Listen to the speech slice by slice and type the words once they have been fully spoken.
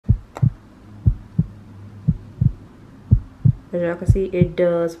As y'all can see, it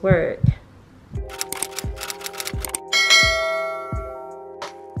does work.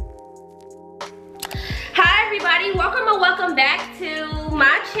 Hi everybody, welcome back to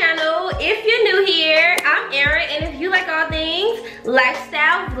my channel. If you're new here, I'm Erin, and if you like all things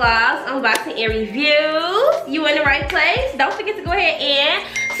lifestyle vlogs, unboxing and reviews, you in the right place. Don't forget to go ahead and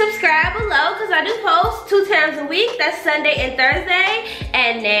subscribe below, because I do post 2 times a week. That's Sunday and Thursday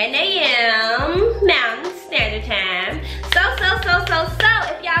at 9 a.m. Mountain Standard Time. So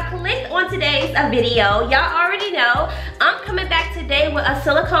if y'all clicked on today's video, y'all already know I'm coming back today with a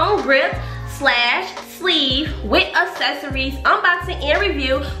silicone grip / sleeve with accessories unboxing and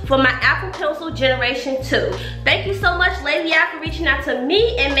review for my Apple Pencil Generation 2. Thank you so much, LAVIITP, for reaching out to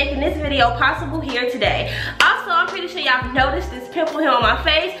me and making this video possible here today. Also, I'm pretty sure y'all noticed this pimple here on my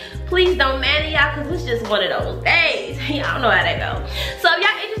face. Please don't mind it, y'all, because it's just one of those days. Y'all know how that go. So if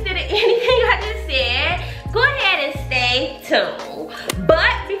y'all interested in anything I just said, go ahead and stay tuned.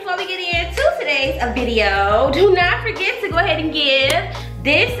 But before we get into today's video, do not forget to go ahead and give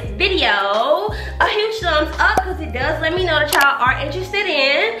this video a huge thumbs up, because it does let me know that y'all are interested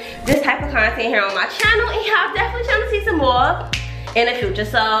in this type of content here on my channel, and y'all definitely trying to see some more in the future.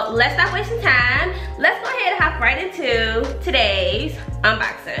 So let's stop wasting time. Let's go ahead and hop right into today's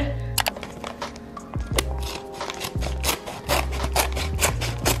unboxing.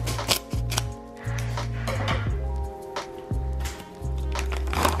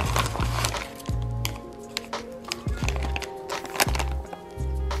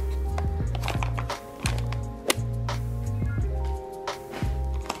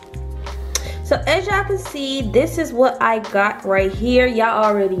 So as y'all can see, this is what I got right here. Y'all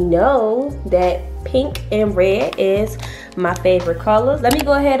already know that pink and red is my favorite colors. Let me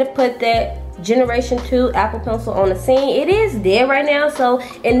go ahead and put that Generation 2 Apple Pencil on the scene. It is there right now, so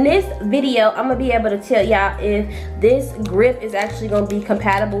in this video I'm gonna be able to tell y'all if this grip is actually gonna be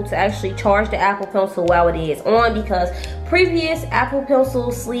compatible to actually charge the Apple Pencil while it is on, because previous Apple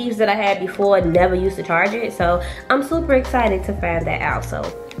Pencil sleeves that I had before never used to charge it. So I'm super excited to find that out. So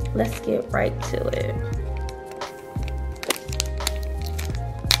let's get right to it.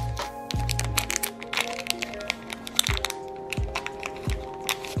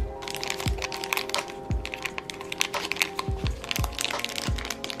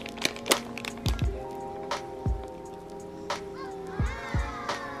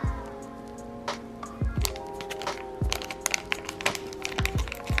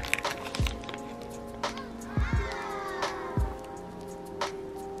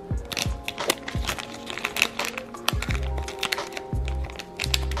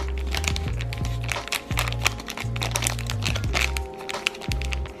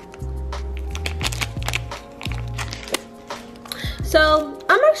 So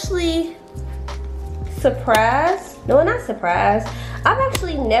I'm actually surprised. No, not surprised. I've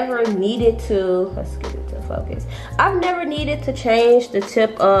actually never needed to, let's get it to focus. I've never needed to change the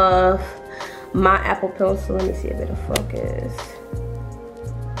tip of my Apple Pencil. Let me see a bit of focus.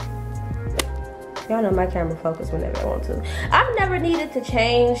 Y'all know my camera focus whenever I want to. I've never needed to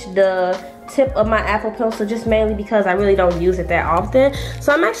change the tip of my Apple Pencil, just mainly because I really don't use it that often.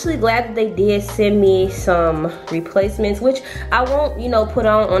 So I'm actually glad that they did send me some replacements, which I won't, you know, put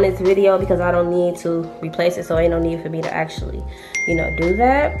on this video because I don't need to replace it. So ain't no need for me to actually, you know, do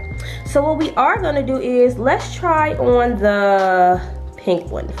that. So what we are gonna do is let's try on the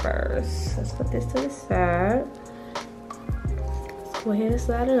pink one first. Let's put this to the side. Let's go ahead and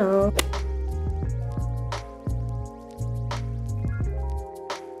slide it on.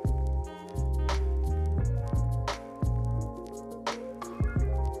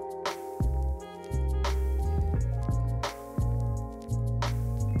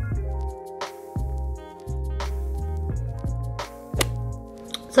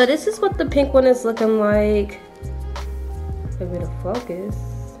 So this is what the pink one is looking like. A bit of focus.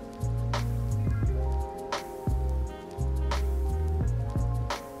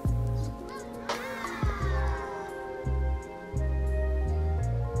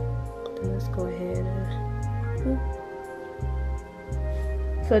 Let's go ahead.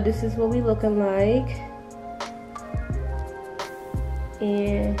 So this is what we looking like.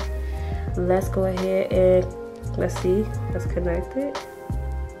 And let's go ahead and let's see. Let's connect it.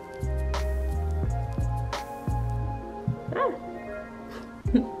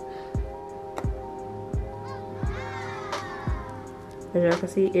 As y'all can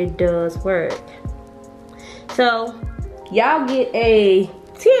see, it does work. So y'all get a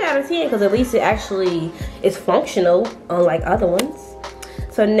 10 out of 10 because at least it actually is functional, unlike other ones.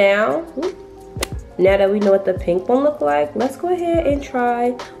 So now that we know what the pink one look like, let's go ahead and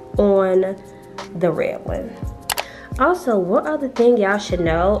try on the red one. Also, one other thing y'all should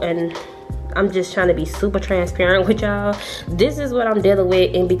know, and I'm just trying to be super transparent with y'all, this is what I'm dealing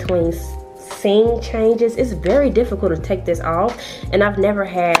with in between scene changes. It's very difficult to take this off, and I've never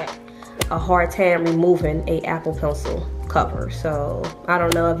had a hard time removing a Apple Pencil cover. So I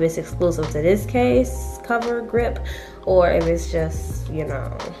don't know if it's exclusive to this case cover grip, or if it's just, you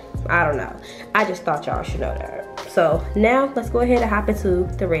know, I don't know. I just thought y'all should know that. So now let's go ahead and hop into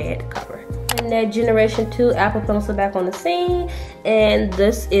the red cover. And that Generation 2 Apple Pencil back on the scene, and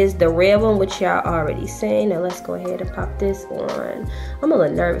this is the red one, which y'all already seen. Now let's go ahead and pop this on. I'm a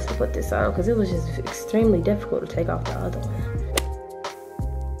little nervous to put this on because it was just extremely difficult to take off the other one.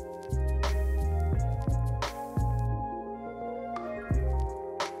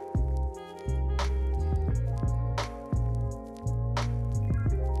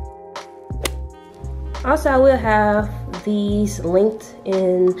 Also, I will have these linked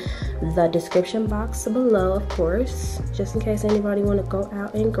in the description box below, of course, just in case anybody want to go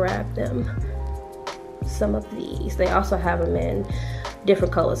out and grab them. Some of these, they also have them in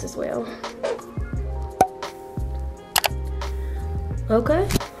different colors as well. Okay,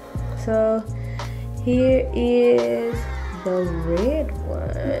 so here is the red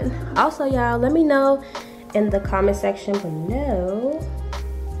one. Also, y'all, let me know in the comment section below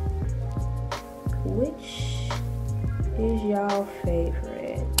which is y'all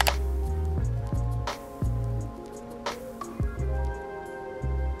favorite.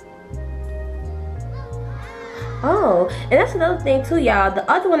 Oh, and that's another thing too, y'all. The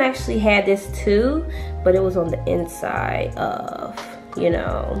other one actually had this too, but it was on the inside of, you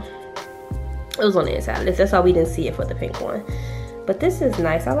know, it was on the inside of this. That's why we didn't see it for the pink one. But this is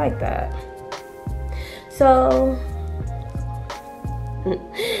nice. I like that. So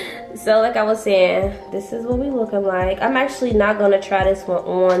like I was saying, this is what we looking like. I'm actually not gonna try this one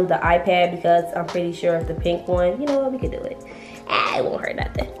on the iPad because I'm pretty sure if the pink one, you know what, we could do it. It won't hurt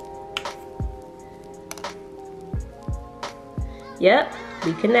nothing. Yep,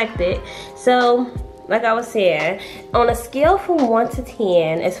 we connected. So like I was saying, on a scale from 1 to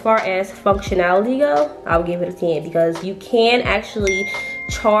 10, as far as functionality go, I'll give it a 10 because you can actually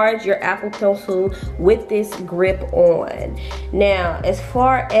charge your Apple Pencil with this grip on. Now, as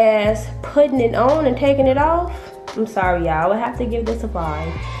far as putting it on and taking it off, I'm sorry, y'all, I would have to give this a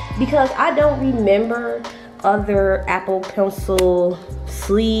 5 because I don't remember other Apple Pencil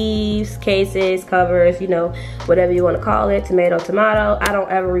sleeves, cases, covers, you know, whatever you want to call it, tomato. I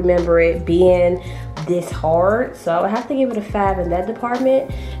don't ever remember it being this hard, so I would have to give it a 5 in that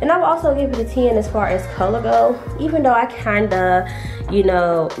department. And I would also give it a 10 as far as color go, even though I kind of, you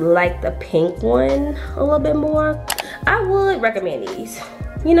know, like the pink one a little bit more. I would recommend these,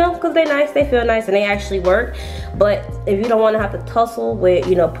 you know, because they're nice, they feel nice, and they actually work. But if you don't want to have to tussle with,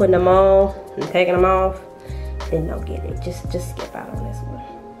 you know, putting them on and taking them off, then don't get it. Just skip out on this one.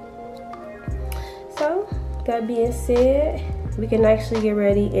 So that being said, we can actually get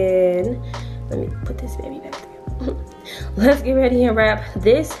ready and let me put this baby back there. Let's get ready and wrap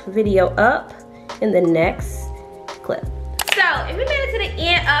this video up in the next clip. So if you made it to the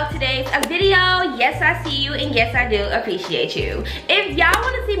end of today's video, yes, I see you, and yes, I do appreciate you. If y'all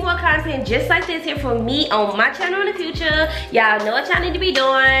want to see more content just like this here from me on my channel in the future, y'all know what y'all need to be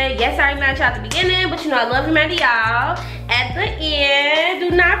doing. Yes, I reminded y'all at the beginning, but you know I love reminding y'all at the end.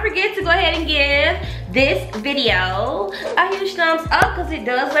 Do not forget to go ahead and give this video a huge thumbs up because it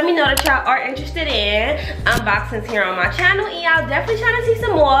does let me know that y'all are interested in unboxings here on my channel, and y'all definitely trying to see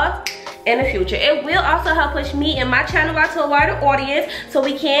some more in the future. It will also help push me and my channel out to a wider audience so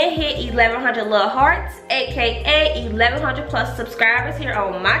we can hit 1100 little hearts, aka 1100 plus subscribers here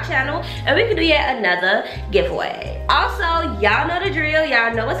on my channel, and we can do yet another giveaway. Also, y'all know the drill,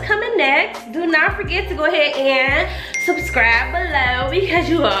 y'all know what's coming next. Do not forget to go ahead and subscribe below because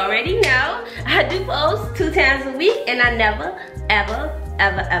you already know I do post 2 times a week and I never ever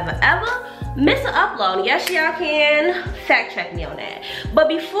miss an upload. Yes, y'all can fact check me on that. But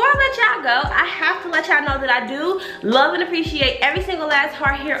before I let y'all go, I have to let y'all know that I do love and appreciate every single last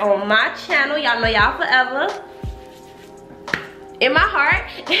heart here on my channel. Y'all know y'all forever in my heart,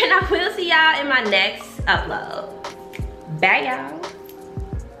 and I will see y'all in my next upload. Bye, y'all.